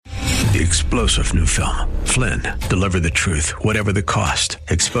The explosive new film, Flynn, deliver the truth, whatever the cost,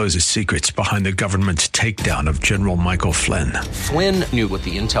 exposes secrets behind the government's takedown of General Michael Flynn. Flynn knew what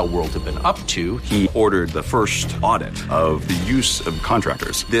the intel world had been up to. He ordered the first audit of the use of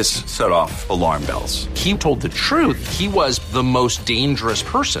contractors. This set off alarm bells. He told the truth. He was the most dangerous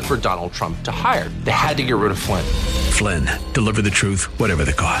person for Donald Trump to hire. They had to get rid of Flynn. Flynn, deliver the truth, whatever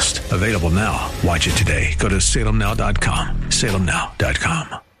the cost. Available now. Watch it today. Go to salemnow.com.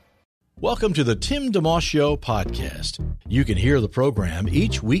 salemnow.com. Welcome to the Tim DeMoss Show podcast. You can hear the program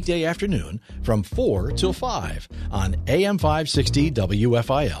each weekday afternoon from 4 till 5 on AM 560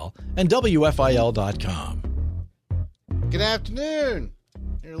 WFIL and WFIL.com. Good afternoon.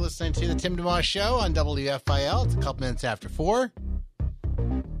 You're listening to the Tim DeMoss Show on WFIL. It's a couple minutes after 4.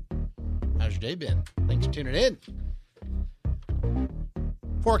 How's your day been? Thanks for tuning in.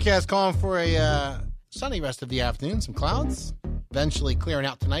 Forecast calling for a sunny rest of the afternoon. Some clouds. Eventually clearing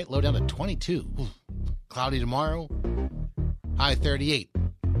out tonight. Low down to 22. Ooh. Cloudy tomorrow. High 38.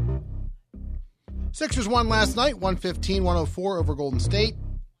 Sixers won last night. 115-104 over Golden State.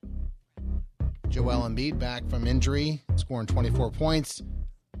 Joel Embiid back from injury. Scoring 24 points.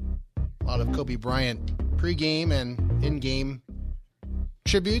 A lot of Kobe Bryant pregame and in-game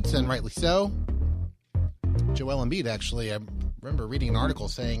tributes, and rightly so. Joel Embiid, actually, I remember reading an article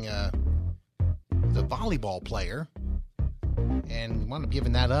saying the volleyball player, and wound up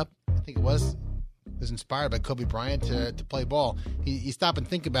giving that up. I think it was inspired by Kobe Bryant to play ball. You stop and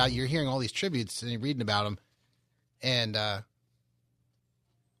think about it, you're hearing all these tributes and you're reading about them, and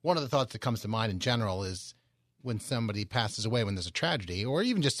one of the thoughts that comes to mind in general is when somebody passes away, when there's a tragedy, or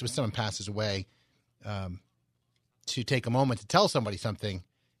even just when someone passes away, to take a moment to tell somebody something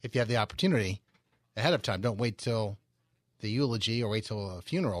if you have the opportunity ahead of time. Don't wait till the eulogy or wait till a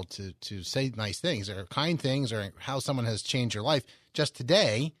funeral to say nice things or kind things or how someone has changed your life. Just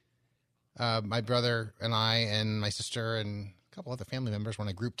today, my brother and I and my sister and a couple other family members were on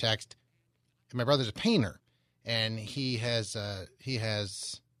a group text. And my brother's a painter, and he has for,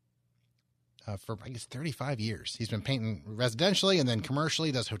 I guess, 35 years. He's been painting residentially and then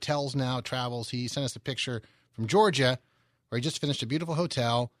commercially, does hotels now, travels. He sent us a picture from Georgia where he just finished a beautiful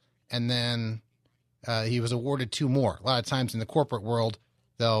hotel, and then he was awarded 2 more. A lot of times in the corporate world,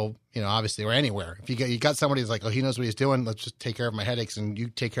 though, obviously, or anywhere, if you got somebody who's like, oh, he knows what he's doing, let's just take care of my headaches and you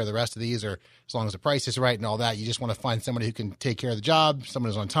take care of the rest of these, or as long as the price is right and all that, you just want to find somebody who can take care of the job,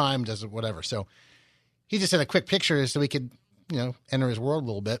 someone who's on time, does whatever. So he just sent a quick picture so we could, enter his world a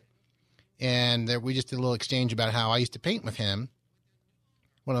little bit. And we just did a little exchange about how I used to paint with him.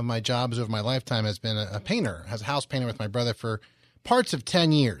 One of my jobs over my lifetime has been a painter, as a house painter with my brother for parts of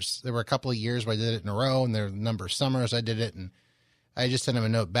 10 years. There were a couple of years where I did it in a row, and there were a number of summers I did it. And I just sent him a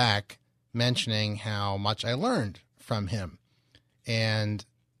note back mentioning how much I learned from him and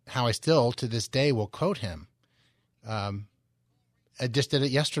how I still, to this day, will quote him. I just did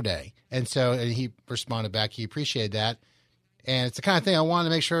it yesterday. And so he responded back. He appreciated that. And it's the kind of thing I want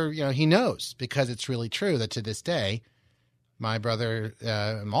to make sure, he knows, because it's really true that to this day, my brother,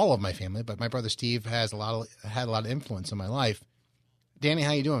 and all of my family, but my brother Steve had a lot of influence in my life. Danny,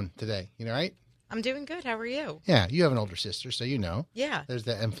 how you doing today? You all right? I'm doing good. How are you? Yeah, you have an older sister, so you know. Yeah. There's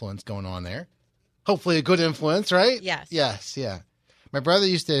that influence going on there. Hopefully a good influence, right? Yes. Yes, yeah. My brother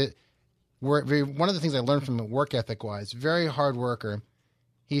used to work, one of the things I learned from him work ethic-wise, very hard worker.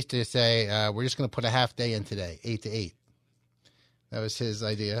 He used to say, we're just going to put a half day in today, 8 to 8. That was his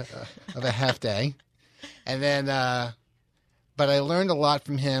idea of a half day. And then, but I learned a lot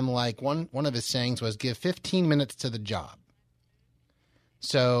from him. Like one of his sayings was, give 15 minutes to the job.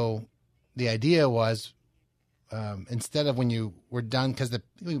 So the idea was, instead of when you were done, because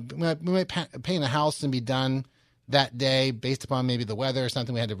we might paint a house and be done that day based upon maybe the weather or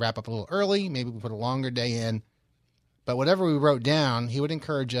something, we had to wrap up a little early. Maybe we put a longer day in. But whatever we wrote down, he would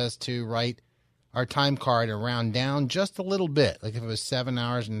encourage us to write our time card and round down just a little bit. Like if it was 7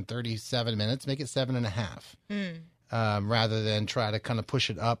 hours and 37 minutes, make it 7.5, rather than try to kind of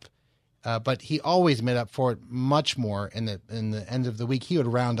push it up. But he always made up for it much more in the end of the week. He would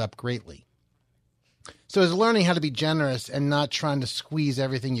round up greatly. So it's learning how to be generous and not trying to squeeze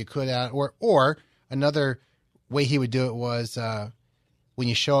everything you could out. Or another way he would do it was when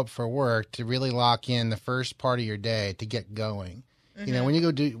you show up for work, to really lock in the first part of your day to get going.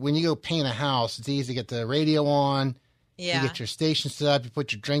 Mm-hmm. When you go paint a house, it's easy to get the radio on. Yeah. You get your station set up. You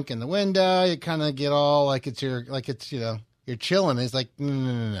put your drink in the window. You kind of get all like it's you're chilling. It's like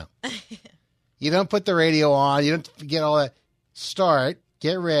no. You don't put the radio on. You don't get all that. Start,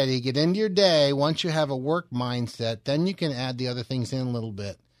 get ready, get into your day. Once you have a work mindset, then you can add the other things in a little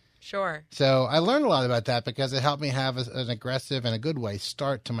bit. Sure. So I learned a lot about that because it helped me have an aggressive and a good way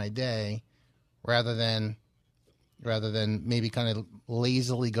start to my day rather than maybe kind of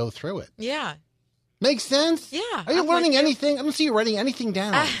lazily go through it. Yeah. Makes sense? Yeah. Are you I'm learning with you. anything? I don't see you writing anything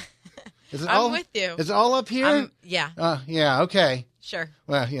down. Is it I'm with you. Is it all up here? Yeah. Yeah, okay. Sure.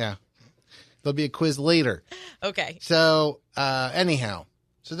 Well, yeah. There'll be a quiz later. Okay. So, anyhow,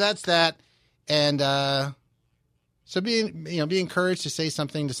 so that's that. And so be encouraged to say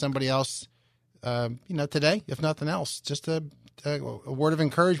something to somebody else, today, if nothing else, just a word of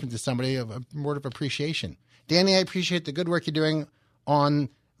encouragement to somebody, a word of appreciation. Danny, I appreciate the good work you're doing on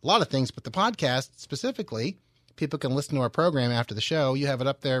a lot of things, but the podcast specifically. People can listen to our program after the show. You have it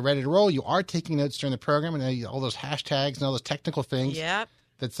up there ready to roll. You are taking notes during the program, and all those hashtags and all those technical things. Yep.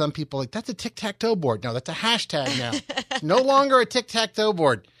 That some people like, that's a tic-tac-toe board. No, that's a hashtag now. It's no longer a tic-tac-toe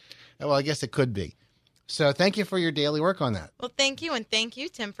board. Well, I guess it could be. So thank you for your daily work on that. Well, thank you. And thank you,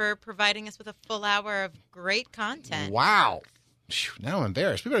 Tim, for providing us with a full hour of great content. Wow. Now I'm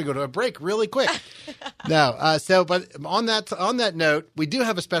embarrassed. We better go to a break really quick. But on that note, we do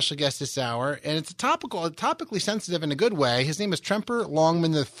have a special guest this hour, and it's topically sensitive in a good way. His name is Tremper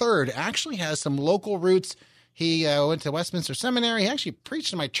Longman III. Actually has some local roots. He went to Westminster Seminary. He actually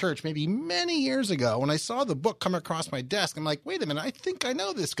preached in my church maybe many years ago. When I saw the book come across my desk, I'm like, wait a minute, I think I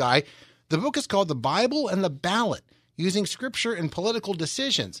know this guy. The book is called The Bible and the Ballot, Using Scripture in Political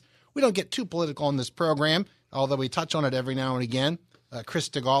Decisions. We don't get too political on this program, although we touch on it every now and again. Chris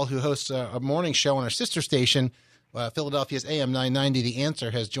DeGaulle, who hosts a morning show on our sister station, Philadelphia's AM 990, The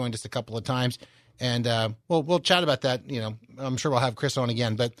Answer, has joined us a couple of times. And we'll chat about that. I'm sure we'll have Chris on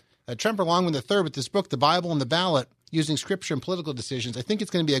again. But Tremper Longman III with this book, The Bible and the Ballot, Using Scripture in Political Decisions. I think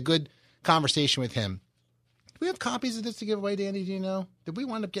it's going to be a good conversation with him. Do we have copies of this to give away, Danny? Do you know? Did we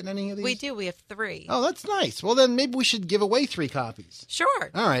wind up getting any of these? We do. We have 3. Oh, that's nice. Well, then maybe we should give away 3 copies. Sure.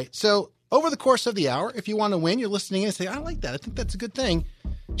 All right. So over the course of the hour, if you want to win, you're listening in and say, I like that. I think that's a good thing.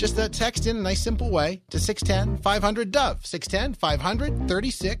 Just text in a nice, simple way to 610-500-DOVE,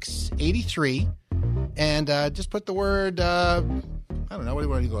 610-500-3683. And just put the word, I don't know, what do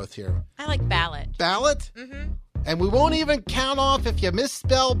you want to go with here? I like ballot. Ballot? Mm-hmm. And we won't even count off if you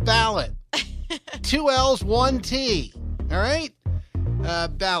misspell ballot. 2 L's, 1 T. All right?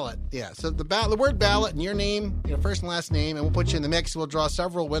 Ballot. Yeah. So the word ballot and your name, first and last name, and we'll put you in the mix. We'll draw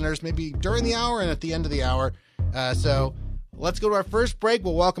several winners, maybe during the hour and at the end of the hour. So let's go to our first break.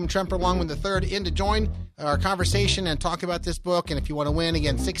 We'll welcome Tremper Longman III in to join our conversation and talk about this book. And if you want to win,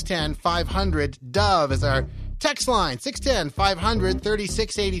 again, 610-500-DOVE is our text line.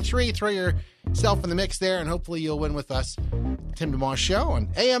 610-500-3683. Throw yourself in the mix there, and hopefully you'll win with us. Tim DeMoss Show on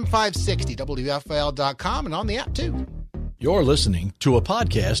AM 560, WFIL.com, and on the app, too. You're listening to a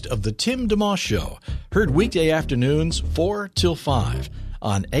podcast of The Tim DeMoss Show, heard weekday afternoons 4 till 5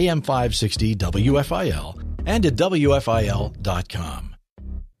 on AM 560 WFIL and at WFIL.com.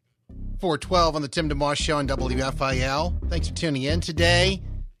 412 on The Tim DeMoss Show on WFIL. Thanks for tuning in today.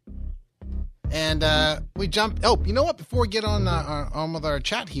 And we jump. Oh, you know what? Before we get on with our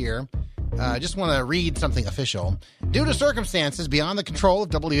chat here, I just want to read something official. Due to circumstances beyond the control of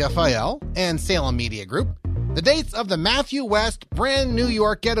WFIL and Salem Media Group, the dates of the Matthew West brand New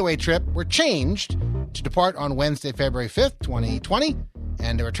York getaway trip were changed to depart on Wednesday, February 5th, 2020,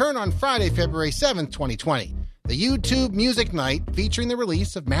 and to return on Friday, February 7th, 2020. The YouTube Music Night, featuring the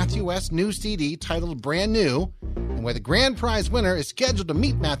release of Matthew West's new CD titled Brand New, and where the grand prize winner is scheduled to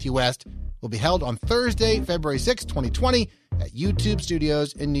meet Matthew West, will be held on Thursday, February 6th, 2020, at YouTube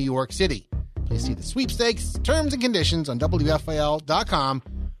Studios in New York City. Please see the sweepstakes, terms and conditions on WFIL.com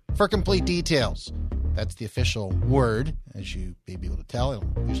for complete details. That's the official word, as you may be able to tell. I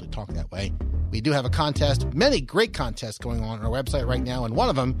don't usually talk that way. We do have a contest, many great contests going on our website right now, and one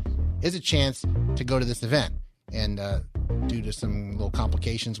of them is a chance to go to this event. And due to some little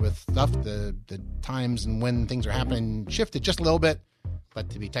complications with stuff, the times and when things are happening shifted just a little bit. But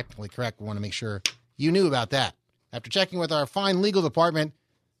to be technically correct, we want to make sure you knew about that. After checking with our fine legal department,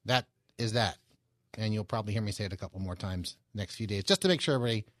 that is that. And you'll probably hear me say it a couple more times the next few days, just to make sure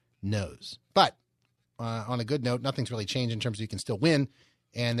everybody knows. But on a good note, nothing's really changed in terms of you can still win.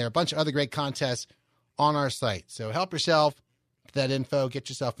 And there are a bunch of other great contests on our site. So help yourself to that info, get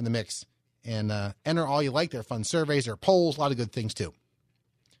yourself in the mix, and enter all you like. There are fun surveys, there are polls, a lot of good things too.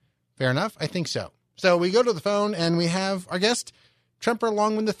 Fair enough? I think so. So we go to the phone and we have our guest, Tremper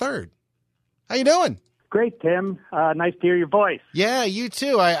Longman III. How you doing? Great, Tim. Nice to hear your voice. Yeah, you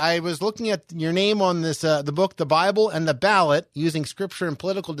too. I was looking at your name on this the book, The Bible and the Ballot, Using Scripture in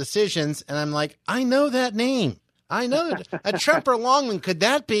Political Decisions, and I'm like, I know that name. I know that. A Tremper Longman. Could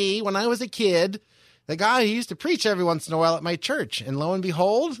that be when I was a kid? the guy who used to preach every once in a while at my church. And lo and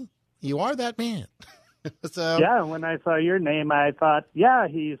behold, you are that man. So Yeah, when I saw your name, I thought, yeah,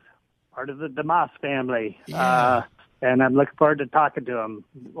 he's part of the DeMoss family. Yeah. And I'm looking forward to talking to him.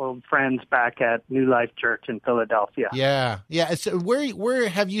 Old friends back at New Life Church in Philadelphia. Yeah. So where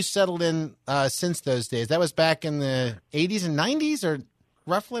have you settled in since those days? That was back in the 80s and 90s, or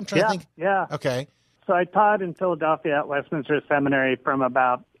roughly? I'm trying to think. Yeah. Okay. So I taught in Philadelphia at Westminster Seminary from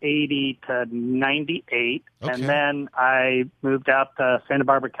about 80 to 98. Okay. And then I moved out to Santa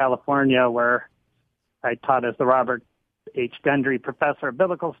Barbara, California, where I taught as the Robert H. Gundry Professor of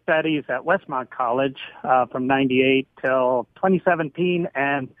Biblical Studies at Westmont College from 98 till 2017,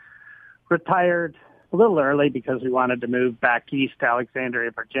 and retired a little early because we wanted to move back east to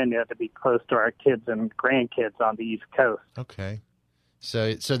Alexandria, Virginia, to be close to our kids and grandkids on the East Coast. Okay.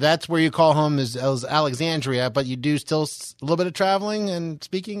 So that's where you call home is Alexandria, but you do still a little bit of traveling and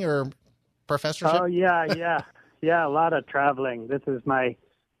speaking or professorship? Oh, yeah. Yeah, a lot of traveling.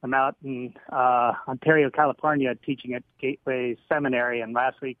 I'm out in Ontario, California, teaching at Gateway Seminary, and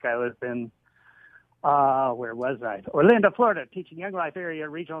last week I was in, where was I? Orlando, Florida, teaching Young Life Area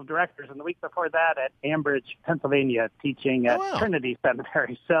Regional Directors, and the week before that at Ambridge, Pennsylvania, teaching at Trinity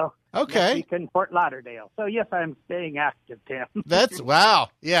Seminary. So okay. Next week in Fort Lauderdale. So yes, I'm staying active, Tim. That's wow.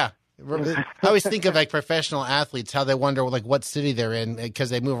 Yeah. I always think of like professional athletes, how they wonder like what city they're in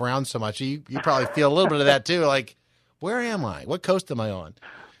because they move around so much. You probably feel a little bit of that too. Like, where am I? What coast am I on?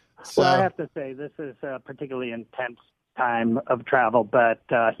 So, well, I have to say this is a particularly intense time of travel, but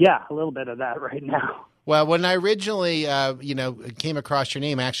yeah, a little bit of that right now. Well, when I originally, came across your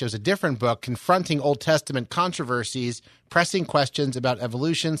name, actually, it was a different book, Confronting Old Testament Controversies, Pressing Questions About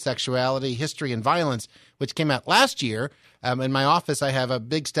Evolution, Sexuality, History, and Violence, which came out last year. In my office, I have a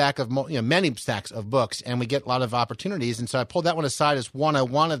big stack of, many stacks of books, and we get a lot of opportunities. And so I pulled that one aside as one I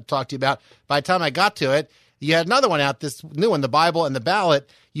wanted to talk to you about. By the time I got to it, you had another one out, this new one, The Bible and the Ballot,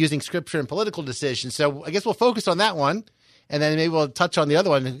 using scripture and political decisions. So I guess we'll focus on that one, and then maybe we'll touch on the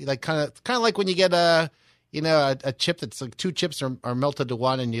other one, like kind of like when you get a chip that's like two chips are melted to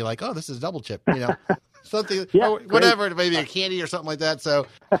one, and you're like, oh, this is double chip, something, Yeah, or whatever, maybe a candy or something like that. So,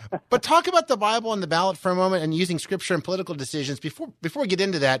 but talk about the Bible and the ballot for a moment, and using scripture and political decisions. Before we get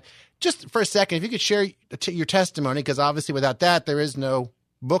into that, just for a second, if you could share your testimony, because obviously without that, there is no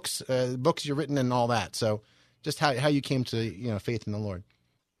books you've written and all that. So just how you came to, faith in the Lord.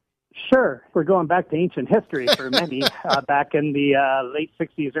 Sure. We're going back to ancient history for many. Back in the late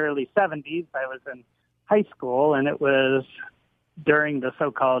 60s, early 70s, I was in high school, and it was during the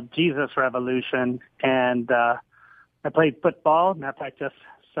so-called Jesus Revolution, and I played football. Matter of fact, just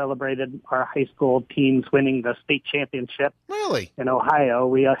celebrated our high school teams winning the state championship. Really? In Ohio.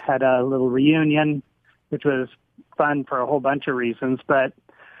 We had a little reunion, which was fun for a whole bunch of reasons, but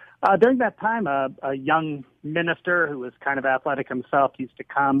during that time, a young minister who was kind of athletic himself used to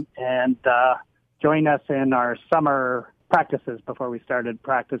come and join us in our summer practices before we started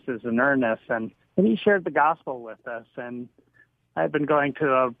practices in earnest. And he shared the gospel with us. And I had been going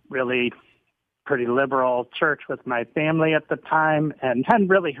to a really pretty liberal church with my family at the time and hadn't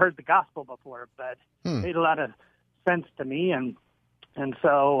really heard the gospel before, but it made a lot of sense to me. And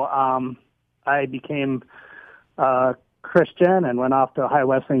so I became Christian and went off to Ohio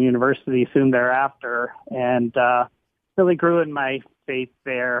Wesleyan University soon thereafter, and really grew in my faith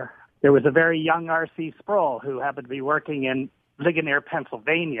there. There was a very young R.C. Sproul who happened to be working in Ligonier,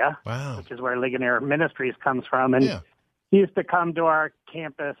 Pennsylvania, which is where Ligonier Ministries comes from, and he used to come to our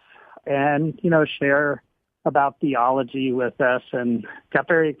campus and, share about theology with us, and got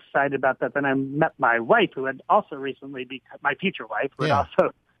very excited about that. Then I met my wife, who had also recently become, my future wife, who had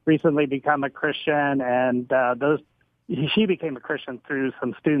also recently become a Christian, and she became a Christian through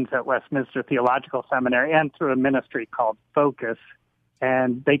some students at Westminster Theological Seminary and through a ministry called Focus.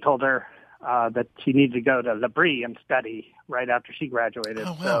 And they told her that she needed to go to L'Abri and study right after she graduated.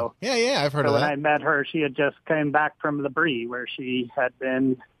 Oh, wow. So, I've heard of that. When I met her, she had just come back from L'Abri, where she had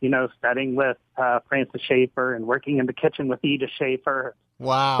been, studying with Francis Schaeffer and working in the kitchen with Edith Schaeffer.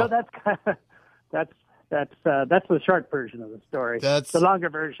 Wow. So that's the short version of the story. The longer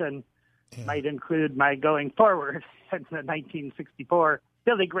version might include my going forward in the 1964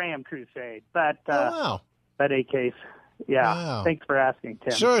 Billy Graham crusade. But a case. Yeah. Wow. Thanks for asking,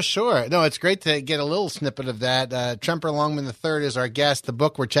 Tim. Sure. No, it's great to get a little snippet of that. Tremper Longman III is our guest. The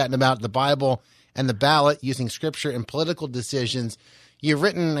book we're chatting about, The Bible and the Ballot, Using Scripture and Political Decisions. You've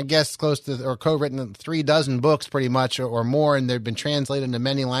written, I guess, close to or co-written 36 books pretty much or more, and they've been translated into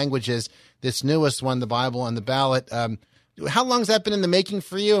many languages. This newest one, The Bible and the Ballot. How long has that been in the making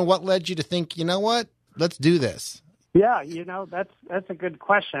for you, and what led you to think, you know what, let's do this? Yeah, that's a good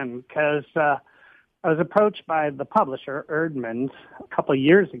question, because I was approached by the publisher, Erdman's, a couple of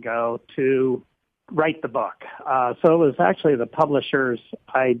years ago to write the book. So it was actually the publisher's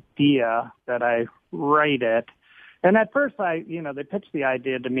idea that I write it. And at first, they pitched the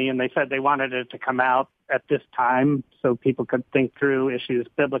idea to me, and they said they wanted it to come out at this time so people could think through issues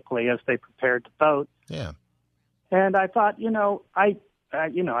biblically as they prepared to vote. Yeah. And I thought, I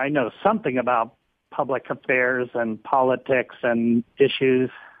know something about public affairs and politics and issues.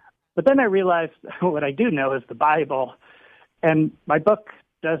 But then I realized what I do know is the Bible. And my book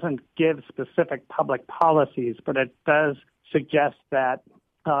doesn't give specific public policies, but it does suggest that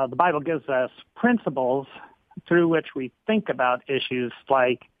the Bible gives us principles through which we think about issues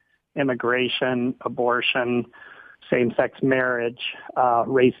like immigration, abortion, same-sex marriage,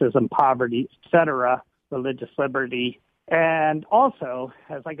 racism, poverty, etc., religious liberty. And also,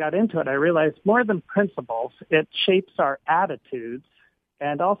 as I got into it, I realized more than principles, it shapes our attitudes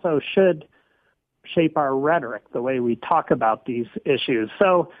and also should shape our rhetoric, the way we talk about these issues.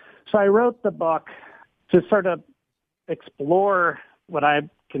 So I wrote the book to sort of explore what I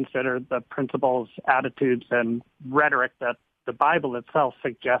consider the principles, attitudes, and rhetoric that the Bible itself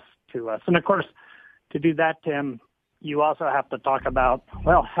suggests to us. And of course, to do that, Tim, you also have to talk about,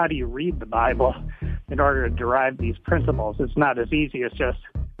 well, how do you read the Bible in order to derive these principles? It's not as easy as just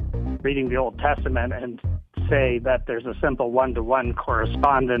reading the Old Testament and say that there's a simple one-to-one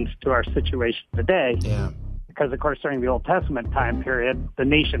correspondence to our situation today. Yeah. Because, of course, during the Old Testament time period, the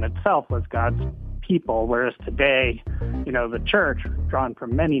nation itself was God's people, whereas today, the church, drawn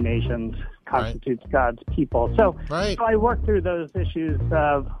from many nations, constitutes God's people. So I worked through those issues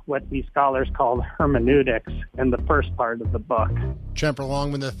of what we scholars call hermeneutics in the first part of the book. Tremper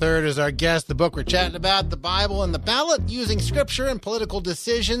Longman III is our guest. The book we're chatting about, The Bible and the Ballot, Using Scripture and Political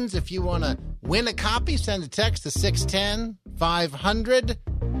Decisions. If you want to win a copy, send a text to 610-500.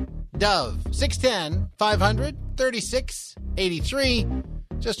 Dove, 610-500-3683.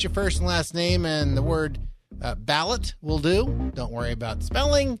 Just your first and last name and the word ballot will do. Don't worry about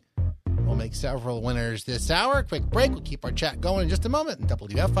spelling. We'll make several winners this hour. Quick break. We'll keep our chat going in just a moment in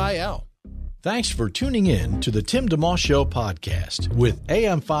WFIL. Thanks for tuning in to the Tim DeMoss Show podcast with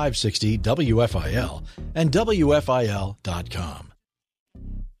AM 560 WFIL and WFIL.com.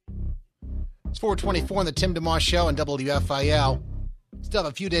 It's 4:24 on the Tim DeMoss Show and WFIL. Still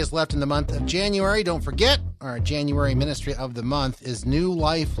have a few days left in the month of January. Don't forget, our January Ministry of the Month is New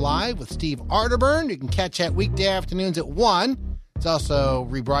Life Live with Steve Arterburn. You can catch that weekday afternoons at 1. It's also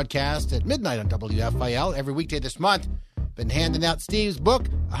rebroadcast at midnight on WFIL every weekday this month. Been handing out Steve's book,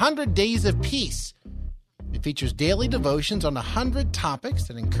 100 Days of Peace. It features daily devotions on 100 topics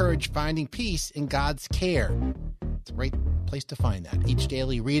that encourage finding peace in God's care. It's a great place to find that. Each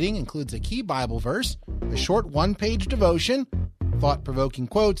daily reading includes a key Bible verse, a short one-page devotion, thought-provoking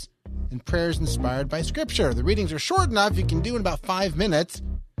quotes, and prayers inspired by Scripture. The readings are short enough you can do in about 5 minutes,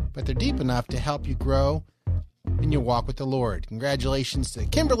 but they're deep enough to help you grow in your walk with the Lord. Congratulations to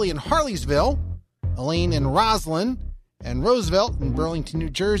Kimberly in Harleysville, Elaine in Roslyn, and Roosevelt in Burlington, New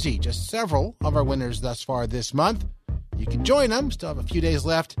Jersey. Just several of our winners thus far this month. You can join them. Still have a few days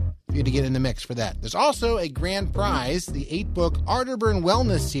left for you to get in the mix for that. There's also a grand prize. The 8-book Arterburn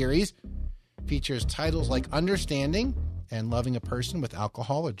Wellness Series features titles like Understanding and Loving a Person with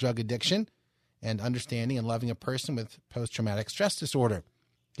Alcohol or Drug Addiction, and Understanding and Loving a Person with Post-Traumatic Stress Disorder.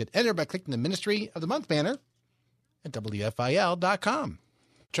 Get entered by clicking the Ministry of the Month banner at WFIL.com.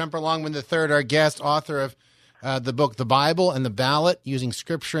 Tremper Longman III, our guest, author of the book, The Bible and the Ballot, Using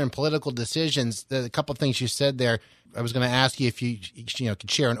Scripture and Political Decisions. A couple of things you said there. I was going to ask you if you could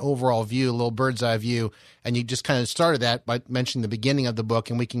share an overall view, a little bird's eye view, and you just kind of started that by mentioning the beginning of the book,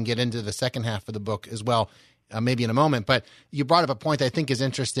 and we can get into the second half of the book as well, maybe in a moment. But you brought up a point that I think is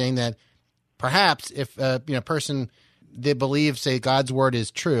interesting, that perhaps if a person, they believe, say, God's word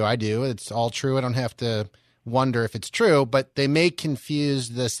is true. I do. It's all true. I don't have to wonder if it's true, but they may confuse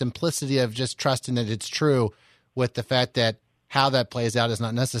the simplicity of just trusting that it's true with the fact that how that plays out is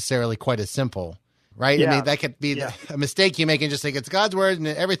not necessarily quite as simple, right? Yeah. I mean, that could be a mistake you make and just think it's God's word and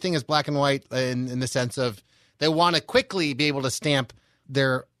everything is black and white in the sense of they want to quickly be able to stamp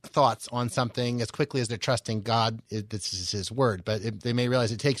their thoughts on something as quickly as they're trusting God. This is his word, but they may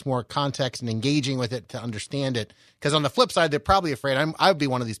realize it takes more context and engaging with it to understand it. Because on the flip side, they're probably afraid. I would be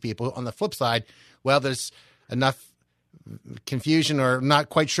one of these people. On the flip side, well, there's enough confusion or not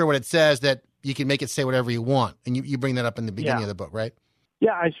quite sure what it says that you can make it say whatever you want. And you bring that up in the beginning of the book, right?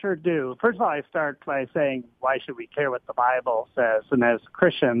 Yeah, I sure do. First of all, I start by saying, why should we care what the Bible says? And as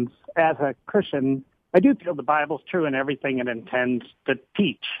a Christian, I do feel the Bible's true in everything it intends to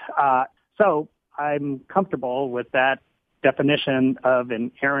teach. So I'm comfortable with that definition of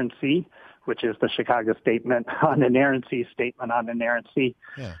inerrancy. which is the Chicago Statement on Inerrancy, Statement on Inerrancy.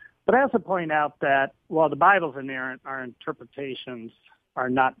 Yeah. But I also point out that while the Bible's inerrant, our interpretations are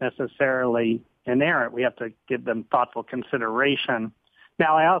not necessarily inerrant. We have to give them thoughtful consideration.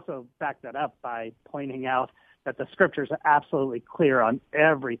 Now, I also back that up by pointing out that the Scriptures are absolutely clear on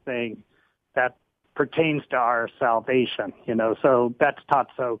everything that pertains to our salvation, so that's taught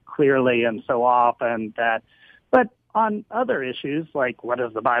so clearly and so often that, but on other issues, like what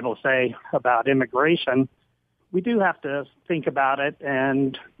does the Bible say about immigration, we do have to think about it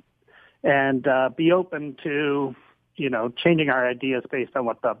and be open to, changing our ideas based on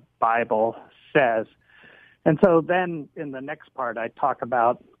what the Bible says. And so then in the next part, I talk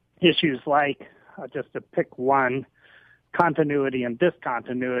about issues like, just to pick one, continuity and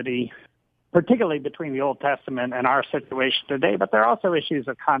discontinuity, particularly between the Old Testament and our situation today. But there are also issues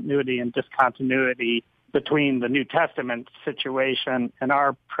of continuity and discontinuity between the New Testament situation and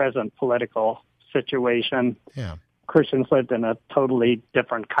our present political situation. Yeah. Christians lived in a totally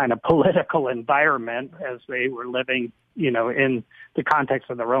different kind of political environment as they were living, in the context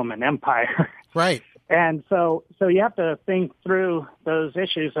of the Roman Empire. Right. And so you have to think through those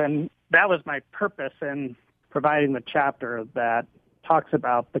issues, and that was my purpose in providing the chapter that talks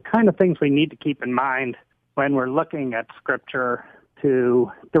about the kind of things we need to keep in mind when we're looking at Scripture to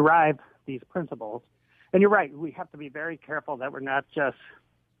derive these principles. And you're right, we have to be very careful that we're not just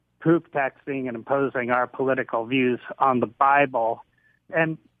proof texting and imposing our political views on the Bible.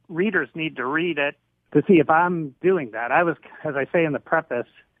 And readers need to read it to see if I'm doing that. I was, as I say in the preface,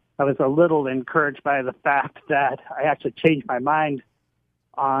 I was a little encouraged by the fact that I actually changed my mind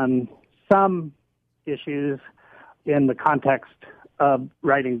on some issues in the context of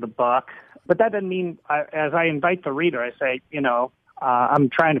writing the book. But that doesn't mean, as I invite the reader, I say, I'm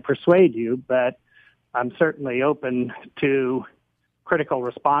trying to persuade you, but I'm certainly open to critical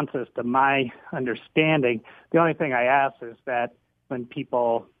responses to my understanding. The only thing I ask is that when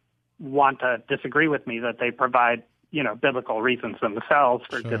people want to disagree with me, that they provide, biblical reasons themselves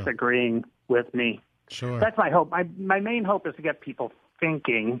for disagreeing with me. Sure. That's my hope. My main hope is to get people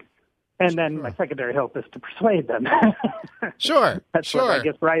thinking, and then my secondary hope is to persuade them. Sure. That's what I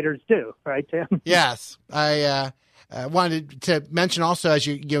guess writers do, right, Tim? Yes. I wanted to mention also, as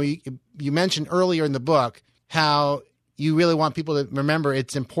you mentioned earlier in the book, how you really want people to remember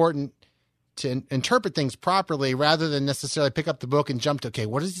it's important to interpret things properly rather than necessarily pick up the book and jump to, okay,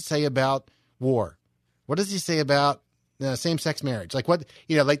 what does he say about war? What does he say about same-sex marriage? Like what,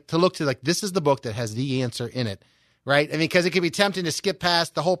 to look to this is the book that has the answer in it, right? I mean, because it can be tempting to skip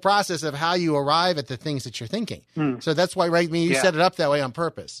past the whole process of how you arrive at the things that you're thinking. So that's why, right, you set it up that way on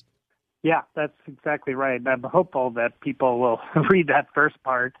purpose. Yeah, that's exactly right. I'm hopeful that people will read that first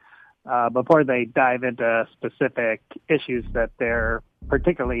part before they dive into specific issues that they're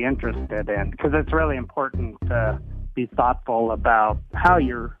particularly interested in, because it's really important to be thoughtful about how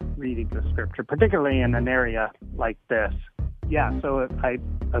you're reading the Scripture, particularly in an area like this. Yeah, so I,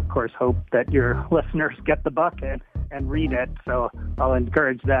 of course, hope that your listeners get the book and read it, so I'll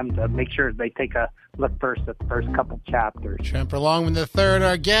encourage them to make sure they take a look first at the first couple chapters. Tremper Longman III,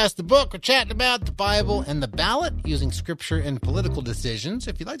 our guest. The book, we're chatting about the Bible and the ballot, using Scripture in political decisions.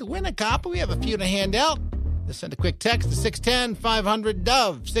 If you'd like to win a copy, we have a few to hand out. Just send a quick text to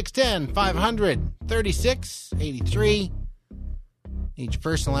 610-500-DOVE, 610-500-3683. Need your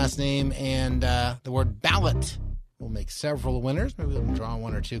first and last name and the word ballot. We'll make several winners. Maybe we'll draw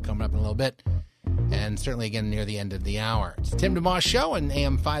one or two coming up in a little bit. And certainly again near the end of the hour. It's the Tim DeMoss Show on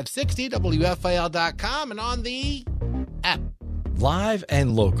AM 560, WFIL.com, and on the app. Live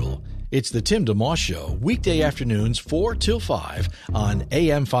and local. It's the Tim DeMoss Show, weekday afternoons 4 till 5 on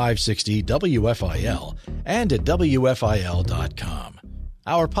AM 560 WFIL and at WFIL.com.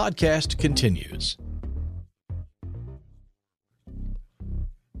 Our podcast continues.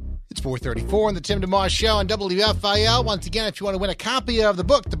 It's 4:34 on the Tim DeMoss Show on WFIL. Once again, if you want to win a copy of the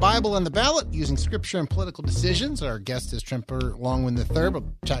book, The Bible and the Ballot, using Scripture and Political Decisions, our guest is Tremper Longman III. We'll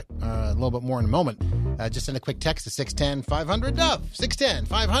chat a little bit more in a moment. Just send a quick text to 610-500-DOVE,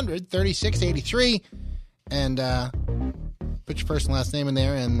 610-500-3683, and put your first and last name in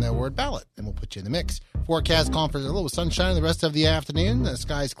there and the word ballot, and we'll put you in the mix. Forecast calling for a little sunshine the rest of the afternoon. The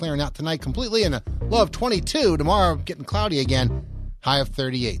sky's clearing out tonight completely, and a low of 22. Tomorrow, getting cloudy again. High of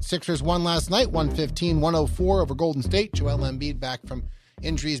 38. Sixers won last night, 115-104 over Golden State. Joel Embiid back from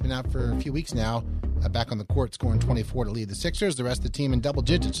injury. He's been out for a few weeks now. Back on the court, scoring 24 to lead the Sixers. The rest of the team in double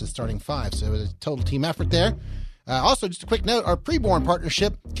digits, the starting five. So it was a total team effort there. Also, just a quick note, our preborn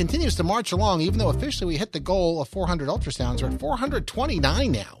partnership continues to march along, even though officially we hit the goal of 400 ultrasounds. We're at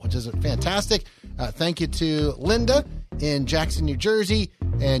 429 now, which is fantastic. Thank you to Linda in Jackson, New Jersey,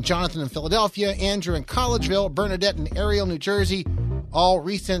 and Jonathan in Philadelphia, Andrew in Collegeville, Bernadette in Ariel, New Jersey, all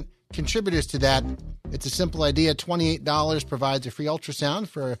recent contributors to that. It's a simple idea. $28 provides a free ultrasound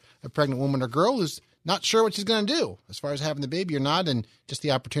for a pregnant woman or girl who's not sure what she's going to do as far as having the baby or not, and just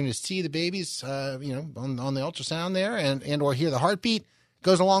the opportunity to see the babies, on the ultrasound there and or hear the heartbeat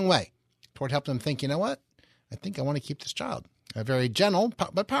goes a long way toward helping them think, you know what, I think I want to keep this child. A very gentle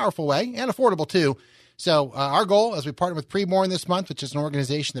but powerful way, and affordable too. So our goal, as we partner with Preborn this month, which is an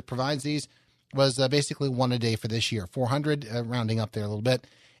organization that provides these, was basically one a day for this year, 400, rounding up there a little bit.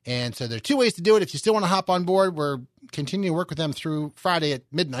 And so there are two ways to do it. If you still want to hop on board, we're continuing to work with them through Friday at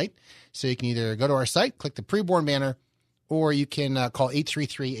midnight. So you can either go to our site, click the Preborn banner, or you can call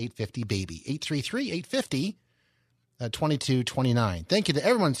 833-850-BABY, 833-850-2229. Thank you to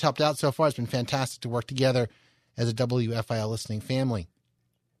everyone who's helped out so far. It's been fantastic to work together as a WFIL listening family.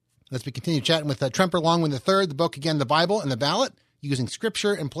 As we continue chatting with Tremper Longman III, the book, again, The Bible and the Ballot, Using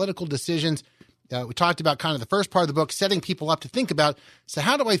Scripture and Political Decisions. We talked about kind of the first part of the book, setting people up to think about, so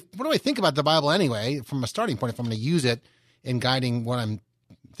what do I think about the Bible anyway, from a starting point, if I'm going to use it in guiding what I'm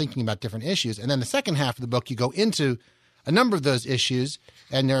thinking about different issues. And then the second half of the book, you go into a number of those issues,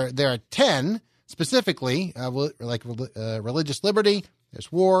 and there are 10 specifically, religious liberty,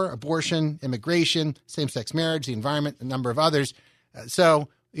 there's war, abortion, immigration, same-sex marriage, the environment, a number of others. So,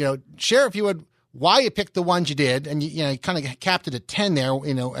 share, if you would, why you picked the ones you did, and you kind of capped it at 10 there,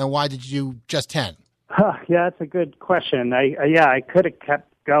 and why did you do just 10? Yeah, that's a good question. I could have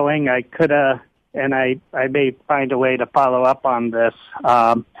kept going. I could have, and I may find a way to follow up on this.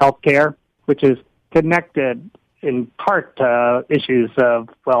 Healthcare, which is connected in part to issues of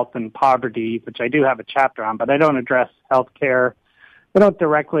wealth and poverty, which I do have a chapter on, but I don't address healthcare. I don't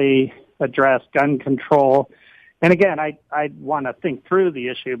directly address gun control. And again, I want to think through the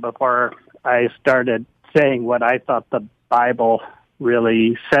issue before I started saying what I thought the Bible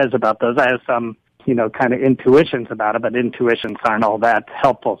really says about those. I have some, kind of intuitions about it, but intuitions aren't all that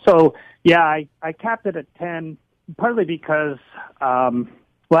helpful. So, yeah, I capped it at 10, partly because, I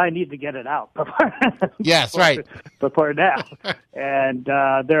need to get it out before. Yes, right. Before now. And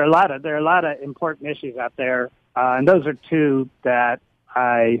there are a lot of important issues out there, and those are two that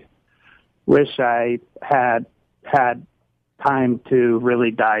I wish I had time to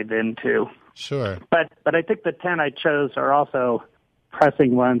really dive into. Sure. But I think the 10 I chose are also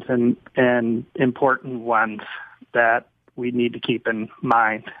pressing ones and important ones that we need to keep in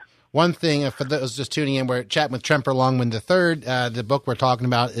mind. One thing, for those just tuning in, we're chatting with Tremper Longman III. The book we're talking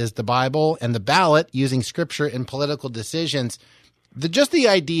about is The Bible and the Ballot, Using Scripture in Political Decisions. Just the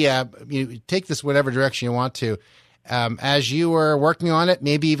idea, you take this whatever direction you want to, as you were working on it,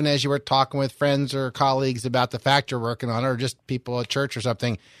 maybe even as you were talking with friends or colleagues about the fact you're working on it, or just people at church or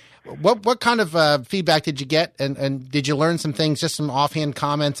something, what kind of feedback did you get? And did you learn some things, just some offhand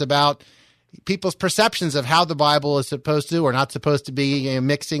comments about people's perceptions of how the Bible is supposed to or not supposed to be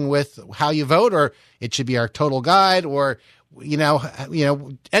mixing with how you vote, or it should be our total guide, or,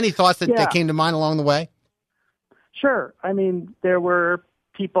 any thoughts that came to mind along the way? Sure. I mean, there were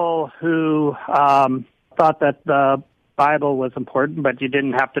people who thought that the Bible was important, but you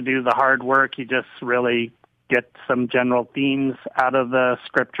didn't have to do the hard work. You just really get some general themes out of the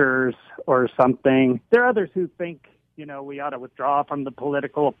scriptures or something. There are others who think, we ought to withdraw from the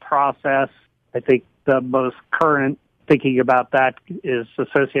political process. I think the most current thinking about that is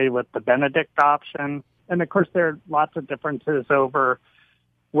associated with the Benedict option. And of course, there are lots of differences over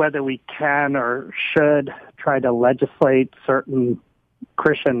whether we can or should try to legislate certain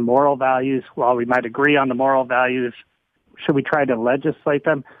Christian moral values. While we might agree on the moral values, should we try to legislate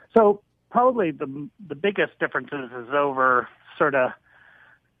them? So probably the biggest differences is over sort of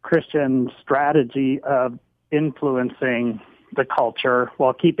Christian strategy of influencing the culture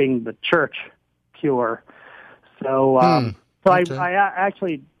while keeping the church pure. So, okay. I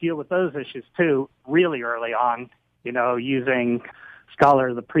actually deal with those issues too, really early on, using scholar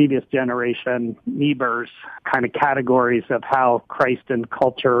of the previous generation, Niebuhr's kind of categories of how Christ and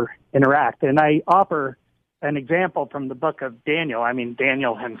culture interact. And I offer an example from the book of Daniel. I mean,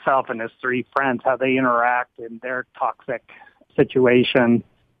 Daniel himself and his three friends, how they interact in their toxic situation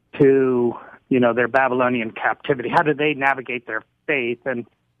to, their Babylonian captivity. How did they navigate their faith? And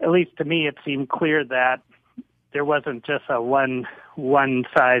at least to me, it seemed clear that there wasn't just a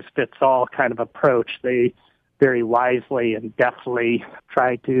one-size-fits-all kind of approach. They very wisely and deftly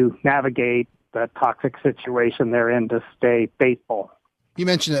tried to navigate the toxic situation they're in to stay faithful. You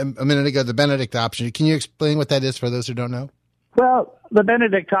mentioned a minute ago the Benedict option. Can you explain what that is for those who don't know? Well, the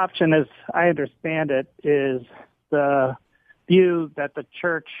Benedict option, as I understand it, is the view that the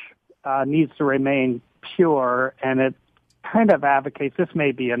church needs to remain pure, and it kind of advocates, this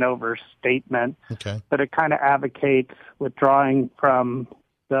may be an overstatement, Okay. but it kind of advocates withdrawing from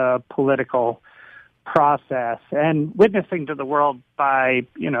the political process and witnessing to the world by,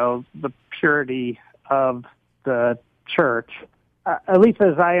 the purity of the church. At least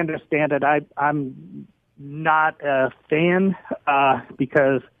as I understand it, I'm not a fan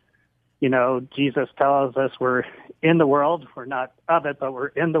because, Jesus tells us we're in the world. We're not of it, but we're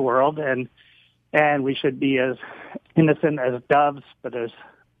in the world, and we should be as innocent as doves, but as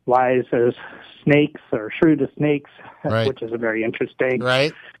wise as snakes or shrewd as snakes, Right. which is a very interesting.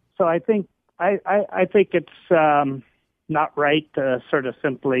 Right. So I think I think it's not right to sort of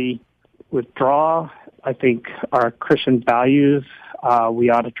simply withdraw. I think our Christian values, we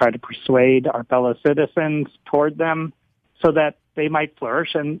ought to try to persuade our fellow citizens toward them so that they might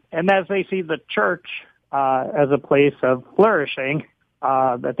flourish. And as they see the church as a place of flourishing,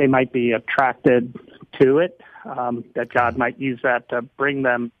 that they might be attracted to it, that God might use that to bring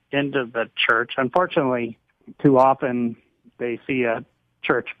them into the church. Unfortunately, too often they see a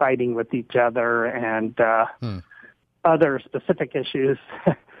church fighting with each other and other specific issues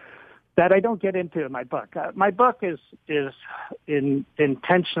that I don't get into in my book. My book is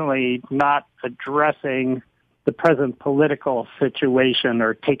intentionally not addressing the present political situation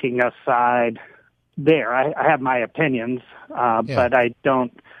or taking a side there. I have my opinions, but I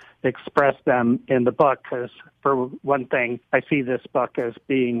don't express them in the book because, for one thing, I see this book as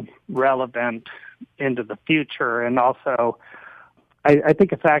being relevant into the future, and also I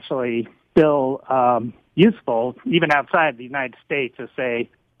think it's actually still useful, even outside the United States, to say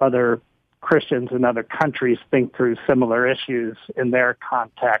other Christians in other countries think through similar issues in their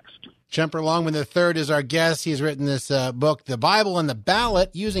context. Jemper Longman III is our guest. He's written this book, The Bible and the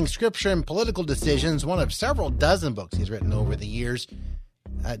Ballot, Using Scripture in Political Decisions, one of several dozen books he's written over the years.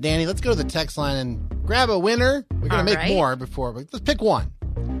 Danny, let's go to the text line and grab a winner. We're going to make more before, but let's pick one.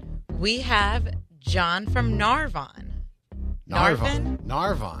 We have John from Narvon. Narvon?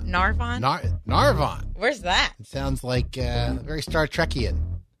 Narvon. Where's that? It sounds like very Star Trekian.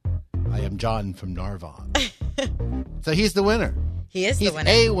 I am John from Narvon. So he's the winner. He's the winner.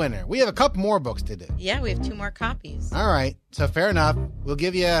 He's a winner. We have a couple more books to do. Yeah, we have 2 more copies. All right. So fair enough. We'll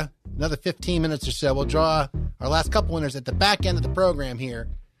give you another 15 minutes or so. We'll draw our last couple winners at the back end of the program here.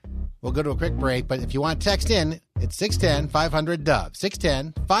 We'll go to a quick break, but if you want to text in, it's 610-500-DOVE.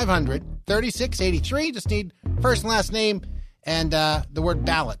 610-500-3683. Just need first and last name and the word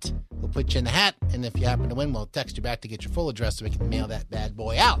ballot. We'll put you in the hat, and if you happen to win, we'll text you back to get your full address so we can mail that bad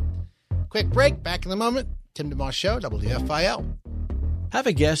boy out. Quick break. Back in a moment. Tim DeMoss Show, WFIL. Have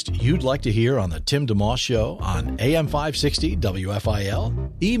a guest you'd like to hear on the Tim DeMoss Show on AM 560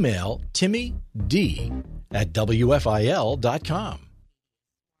 WFIL? Email timmyd@wfil.com.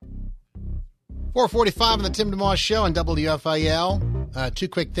 4:45 on the Tim DeMoss Show on WFIL. 2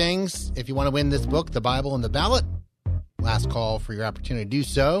 quick things. If you want to win this book, The Bible and the Ballot, last call for your opportunity to do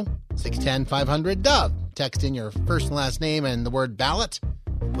so. 610-500-DOVE. Text in your first and last name and the word ballot.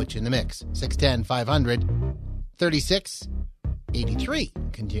 Put you in the mix.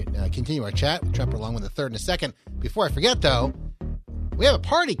 610-500-3683. Continue our chat. We'll jump along with the third in a second. Before I forget, though, we have a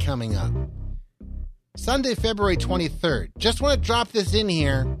party coming up. Sunday, February 23rd. Just want to drop this in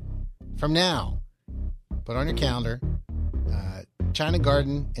here from now. Put on your calendar. China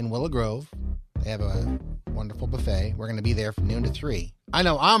Garden in Willow Grove. They have a wonderful buffet. We're going to be there from noon to 3. I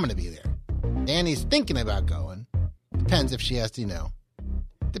know I'm going to be there. Danny's thinking about going. Depends if she has to,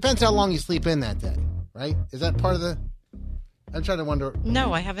 Depends how long you sleep in that day, right? Is that part of the... I'm trying to wonder...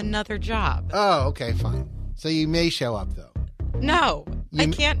 No, I have another job. Oh, okay, fine. So you may show up, though. No, I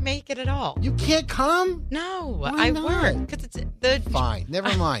can't make it at all. You can't come? No, Why I not? work. Because it's the... Fine,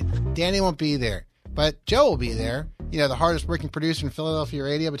 never mind. Danny won't be there. But Joe will be there. The hardest working producer in Philadelphia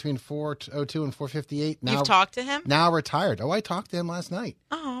radio between 4:02 and 4:58. You've talked to him? Now retired. Oh, I talked to him last night.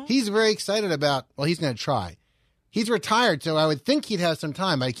 Oh. He's very excited about... Well, he's going to try. He's retired, so I would think he'd have some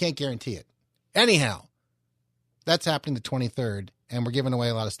time, but I can't guarantee it. Anyhow, that's happening the 23rd, and we're giving away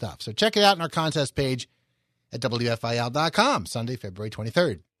a lot of stuff. So check it out on our contest page at WFIL.com, Sunday, February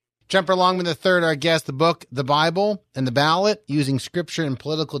 23rd. Jemper Longman III, our guest, the book, The Bible and the Ballot, Using Scripture in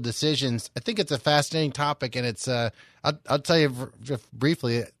Political Decisions. I think it's a fascinating topic, and it's, I'll tell you just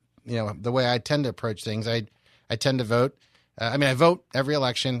briefly, the way I tend to approach things. I tend to vote. I vote every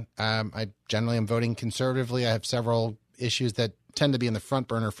election. I generally am voting conservatively. I have several issues that tend to be in the front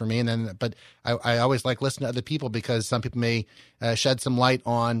burner for me, but I always like listening to other people because some people may shed some light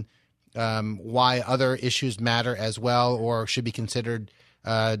on why other issues matter as well, or should be considered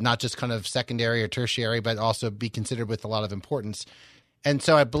not just kind of secondary or tertiary, but also be considered with a lot of importance. And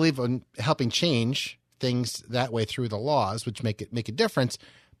so I believe in helping change things that way through the laws, which make a difference.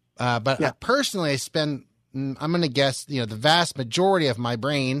 But personally, I'm going to guess, the vast majority of my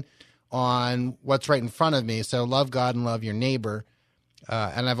brain on what's right in front of me. So love God and love your neighbor.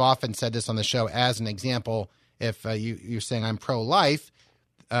 And I've often said this on the show as an example. If you're saying I'm pro-life,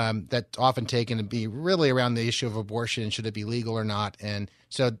 that's often taken to be really around the issue of abortion. Should it be legal or not? And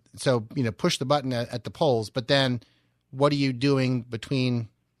so push the button at the polls. But then what are you doing between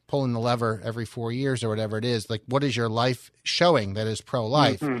pulling the lever every 4 years or whatever it is? Like, what is your life showing that is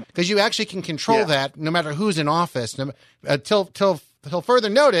pro-life? Because you actually can control that no matter who's in office. Till further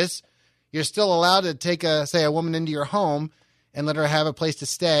notice, you're still allowed to take a woman into your home and let her have a place to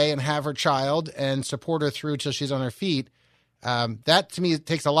stay and have her child and support her through till she's on her feet. That, to me,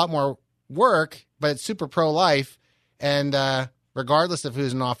 takes a lot more work, but it's super pro-life. And regardless of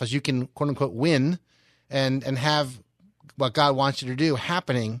who's in office, you can, quote-unquote, win and have what God wants you to do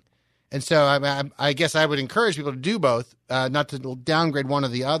happening. And so I guess I would encourage people to do both, not to downgrade one or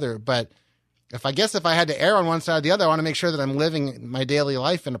the other. But if I had to err on one side or the other, I want to make sure that I'm living my daily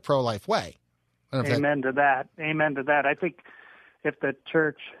life in a pro-life way. Amen to that. Amen to that. I think if the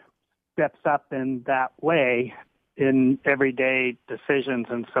church steps up in that way in everyday decisions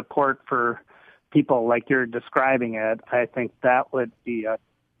and support for people like you're describing it, I think that would be a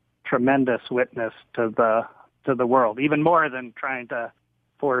tremendous witness to the world, even more than trying to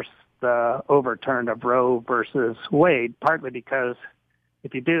force the overturn of Roe versus Wade, partly because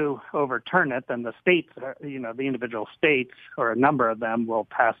if you do overturn it, then the states, the individual states, or a number of them, will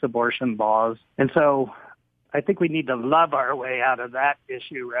pass abortion laws. And so I think we need to love our way out of that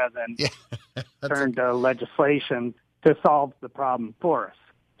issue rather than turn to legislation to solve the problem for us.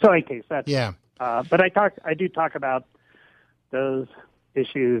 So in case that's but I do talk about those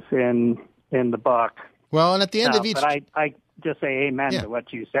issues in the book. Well, and at the end of each, but I just say amen to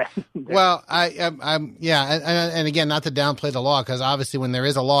what you said. Well, and again, not to downplay the law, because obviously when there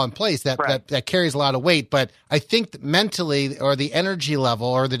is a law in place, that carries a lot of weight. But I think that mentally, or the energy level,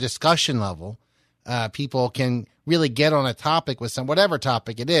 or the discussion level, people can really get on a topic with whatever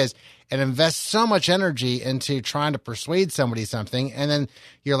topic it is, and invest so much energy into trying to persuade somebody something, and then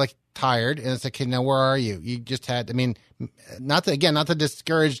you're like tired, and it's like, okay, now where are you? You just had, not to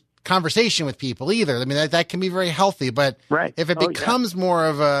discourage conversation with people either. That can be very healthy, but if it becomes more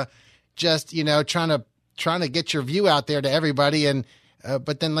of a just trying to get your view out there to everybody, and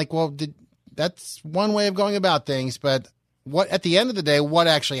but then that's one way of going about things. But what at the end of the day, what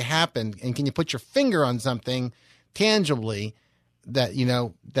actually happened, and can you put your finger on something tangibly that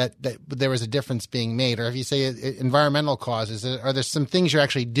that there was a difference being made? Or if you say environmental causes, are there some things you're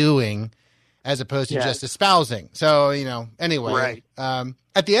actually doing as opposed to just espousing? So, anyway. Right.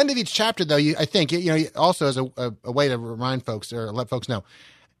 At the end of each chapter, though, I think, also as a way to remind folks or let folks know,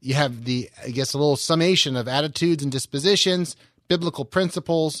 you have a little summation of attitudes and dispositions, biblical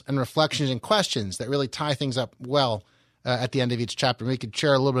principles, and reflections and questions that really tie things up well at the end of each chapter. We could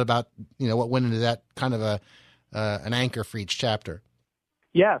share a little bit about, what went into that kind of an anchor for each chapter.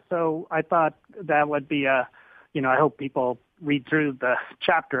 Yeah, so I thought that would be I hope people read through the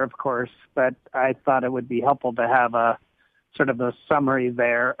chapter, of course, but I thought it would be helpful to have a sort of a summary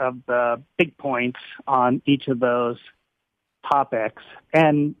there of the big points on each of those topics.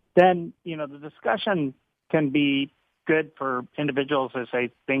 And then, the discussion can be good for individuals as they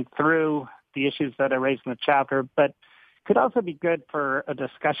think through the issues that are raised in the chapter, but could also be good for a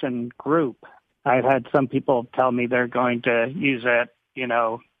discussion group. I've had some people tell me they're going to use it, in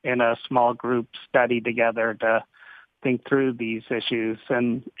a small group study together to think through these issues,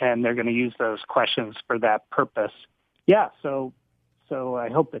 and they're going to use those questions for that purpose. Yeah, so I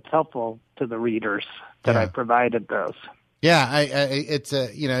hope it's helpful to the readers that I provided those. Yeah, it's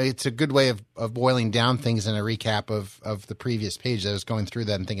a good way of boiling down things in a recap of the previous page. I was going through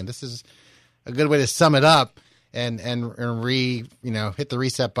that and thinking this is a good way to sum it up and hit the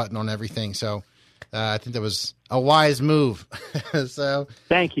reset button on everything. So I think that was a wise move. So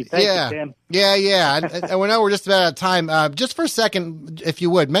thank you, Tim. Yeah. And we know we're just about out of time. Just for a second, if you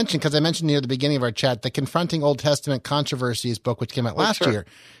would mention, because I mentioned near the beginning of our chat, the Confronting Old Testament Controversies book, which came out last year,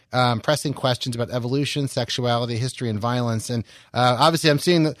 pressing questions about evolution, sexuality, history, and violence. And obviously, I'm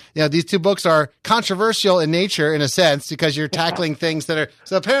seeing that these two books are controversial in nature, in a sense, because you're tackling things that are.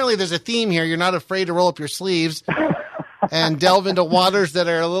 So apparently, there's a theme here. You're not afraid to roll up your sleeves and delve into waters that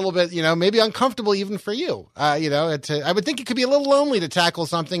are a little bit, maybe uncomfortable even for you. I would think it could be a little lonely to tackle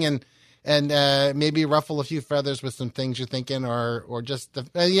something and maybe ruffle a few feathers with some things you're thinking, or just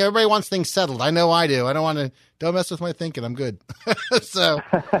everybody wants things settled. I know I do. I don't mess with my thinking. I'm good. So,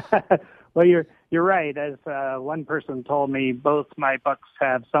 well, you're right. As one person told me, both my books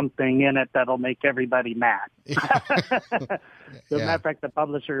have something in it that'll make everybody mad. As a matter of fact, the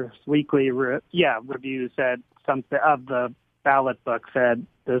Publishers Weekly review said something of the ballot book said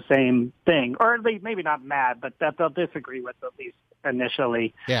the same thing, or at least maybe not mad, but that they'll disagree with at least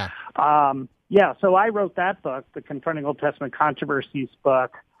initially. Yeah. So I wrote that book, the Confronting Old Testament Controversies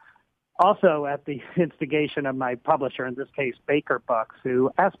book, also at the instigation of my publisher, in this case, Baker Books, who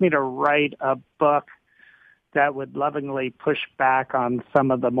asked me to write a book that would lovingly push back on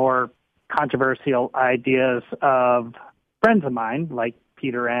some of the more controversial ideas of friends of mine, like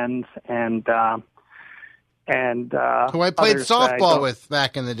Peter Enns and who I played softball with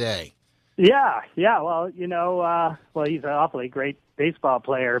back in the day. Yeah. Well, he's an awfully great baseball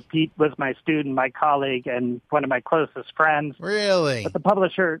player. Pete was my student, my colleague, and one of my closest friends. Really? But the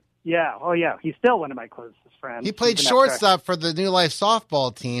publisher, he's still one of my closest friends. He played shortstop for the New Life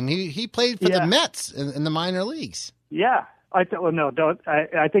softball team. He played for the Mets in the minor leagues. Yeah. I think it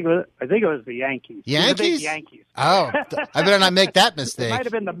was the Yankees. Yankees? Yankees. Oh, I better not make that mistake. It might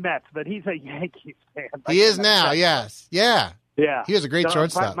have been the Mets, but he's a Yankees fan. He is now, yes. Yeah. Yeah. He was a great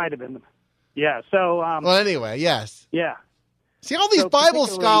shortstop. Might have been. Yeah. So. Well, anyway, yes. Yeah. See, all these Bible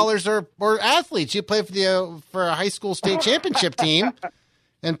scholars are athletes. You play for a high school state championship team,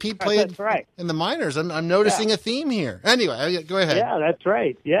 and Pete played in the minors. I'm noticing a theme here. Anyway, go ahead. Yeah, that's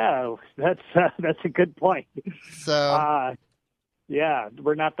right. Yeah, that's a good point. So.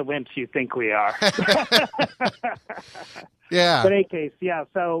 We're not the wimps you think we are. Yeah. But in any case,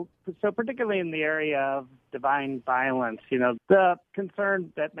 so particularly in the area of divine violence, the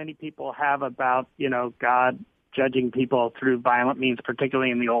concern that many people have about, God judging people through violent means,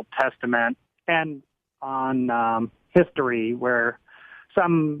 particularly in the Old Testament, and on history, where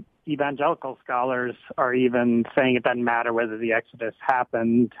some evangelical scholars are even saying it doesn't matter whether the Exodus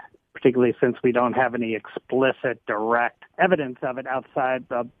happened, particularly since we don't have any explicit, direct evidence of it outside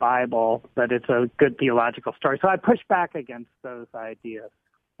the Bible, but it's a good theological story. So I push back against those ideas.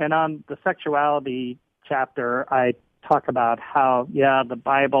 And on the sexuality chapter, I talk about how, the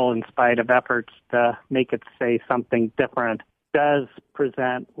Bible, in spite of efforts to make it say something different, does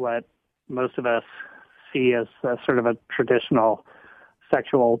present what most of us see as sort of a traditional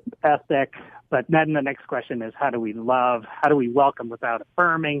sexual ethic. But then the next question is, how do we love? How do we welcome without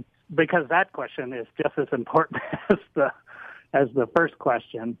affirming? Because that question is just as important as the first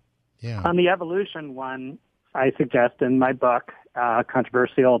question. Yeah. On the evolution one, I suggest in my book,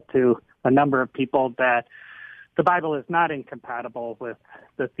 controversial to a number of people, that the Bible is not incompatible with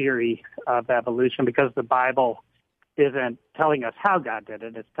the theory of evolution, because the Bible isn't telling us how God did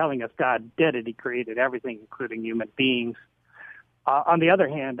it. It's telling us God did it. He created everything, including human beings. On the other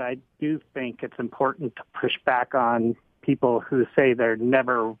hand, I do think it's important to push back on people who say there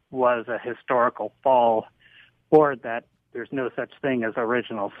never was a historical fall, or that there's no such thing as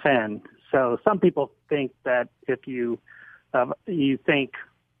original sin. So some people think that if you think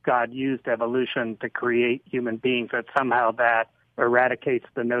God used evolution to create human beings, that somehow that eradicates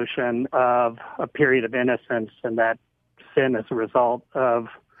the notion of a period of innocence, and that sin is a result of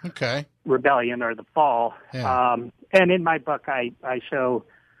rebellion or the fall. Yeah. And in my book, I show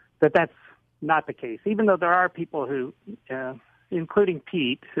that that's not the case, even though there are people who, including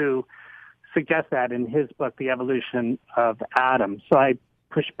Pete, who suggest that in his book, The Evolution of Adam. So I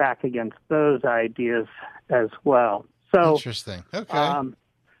push back against those ideas as well. So interesting. Okay.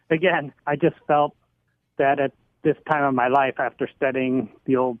 Again, I just felt that at this time of my life, after studying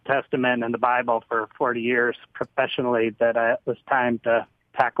the Old Testament and the Bible for 40 years professionally, that it was time to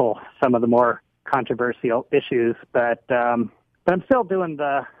tackle some of the more controversial issues. But I'm still doing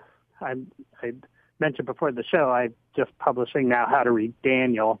I mentioned before the show, I'm just publishing now How to Read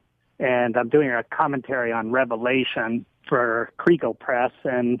Daniel, and I'm doing a commentary on Revelation for Kriegel Press,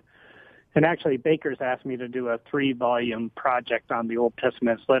 and actually Baker's asked me to do a 3-volume project on the Old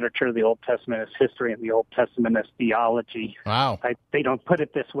Testament as literature, the Old Testament as history, and the Old Testament as theology. Wow. They don't put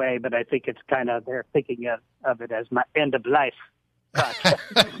it this way, but I think it's kind of, they're thinking of it as my end of life. Do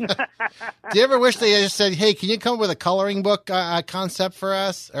you ever wish they just said, "Hey, can you come up with a coloring book concept for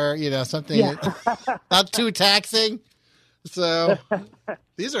us," or something not too taxing? So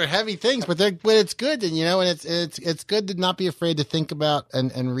these are heavy things, but it's good, and and it's good to not be afraid to think about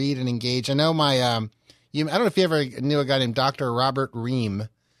and read and engage. I know I don't know if you ever knew a guy named Dr. Robert Ream.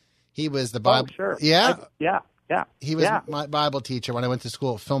 He was the Bible. Oh, sure. Yeah. Yeah. He was my Bible teacher when I went to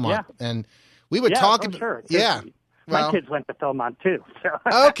school at Philmont, and we would talk about. Sure. Yeah. My kids went to Philmont too. So.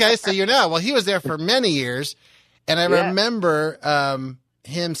 Okay, so well, he was there for many years, and I remember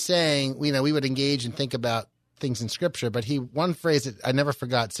him saying, we would engage and think about things in Scripture, but one phrase that I never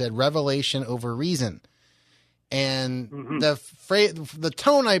forgot said revelation over reason. And the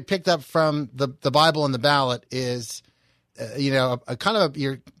tone I picked up from the Bible and the ballot is, you're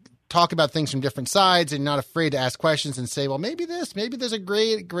talk about things from different sides and you're not afraid to ask questions and say, well, maybe there's a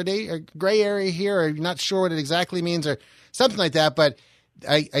gray area here, or you're not sure what it exactly means or something like that. But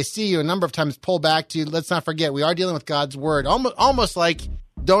I see you a number of times pull back to, let's not forget, we are dealing with God's word. Almost like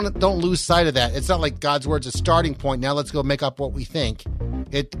don't lose sight of that. It's not like God's word's a starting point. Now let's go make up what we think.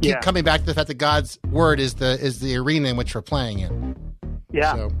 Keep coming back to the fact that God's word is the arena in which we're playing in.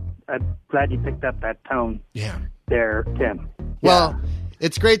 Yeah. So, I'm glad you picked up that tone. Yeah. There, Tim. Well,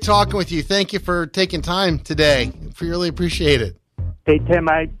 it's great talking with you. Thank you for taking time today. We really appreciate it. Hey, Tim,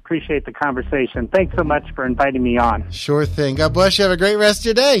 I appreciate the conversation. Thanks so much for inviting me on. Sure thing. God bless you. Have a great rest of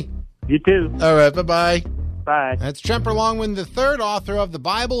your day. You too. All right. Bye-bye. Bye. That's Tremper Longman III, author of The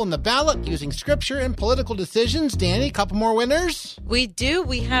Bible and the Ballot, Using Scripture in Political Decisions. Danny, a couple more winners? We do.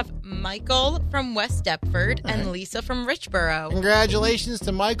 We have Michael from West Deptford and Lisa from Richboro. Congratulations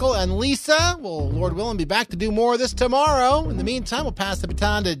to Michael and Lisa. We'll, Lord willing, be back to do more of this tomorrow. In the meantime, we'll pass the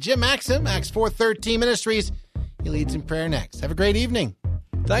baton to Jim Maxim, Acts 413 Ministries. He leads in prayer next. Have a great evening.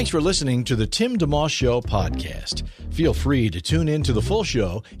 Thanks for listening to the Tim DeMoss Show podcast. Feel free to tune in to the full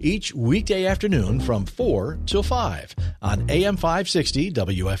show each weekday afternoon from 4 till 5 on AM 560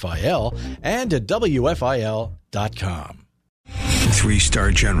 WFIL and at WFIL.com.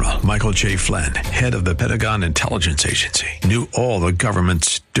 3-star General Michael J. Flynn, head of the Pentagon Intelligence Agency, knew all the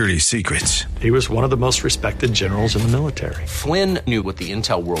government's dirty secrets. He was one of the most respected generals in the military. Flynn knew what the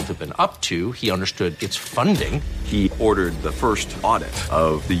intel world had been up to. He understood its funding. He ordered the first audit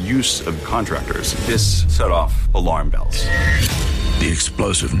of the use of contractors. This set off alarm bells. The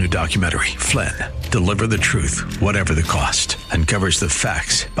explosive new documentary, Flynn, Deliver the Truth, Whatever the Cost, uncovers the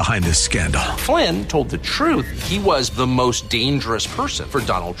facts behind this scandal. Flynn told the truth. He was the most dangerous person for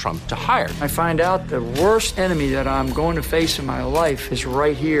Donald Trump to hire. I find out the worst enemy that I'm going to face in my life is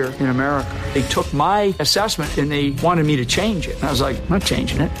right here in America. They took my assessment and they wanted me to change it. And I was like, I'm not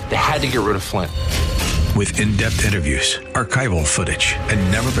changing it. They had to get rid of Flynn. With in-depth interviews, archival footage,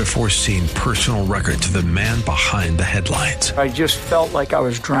 and never-before-seen personal records of the man behind the headlines. I just felt like I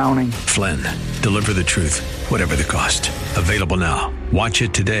was drowning. Flynn, Deliver the Truth, Whatever the Cost. Available now. Watch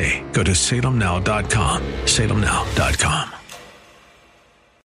it today. Go to salemnow.com. salemnow.com.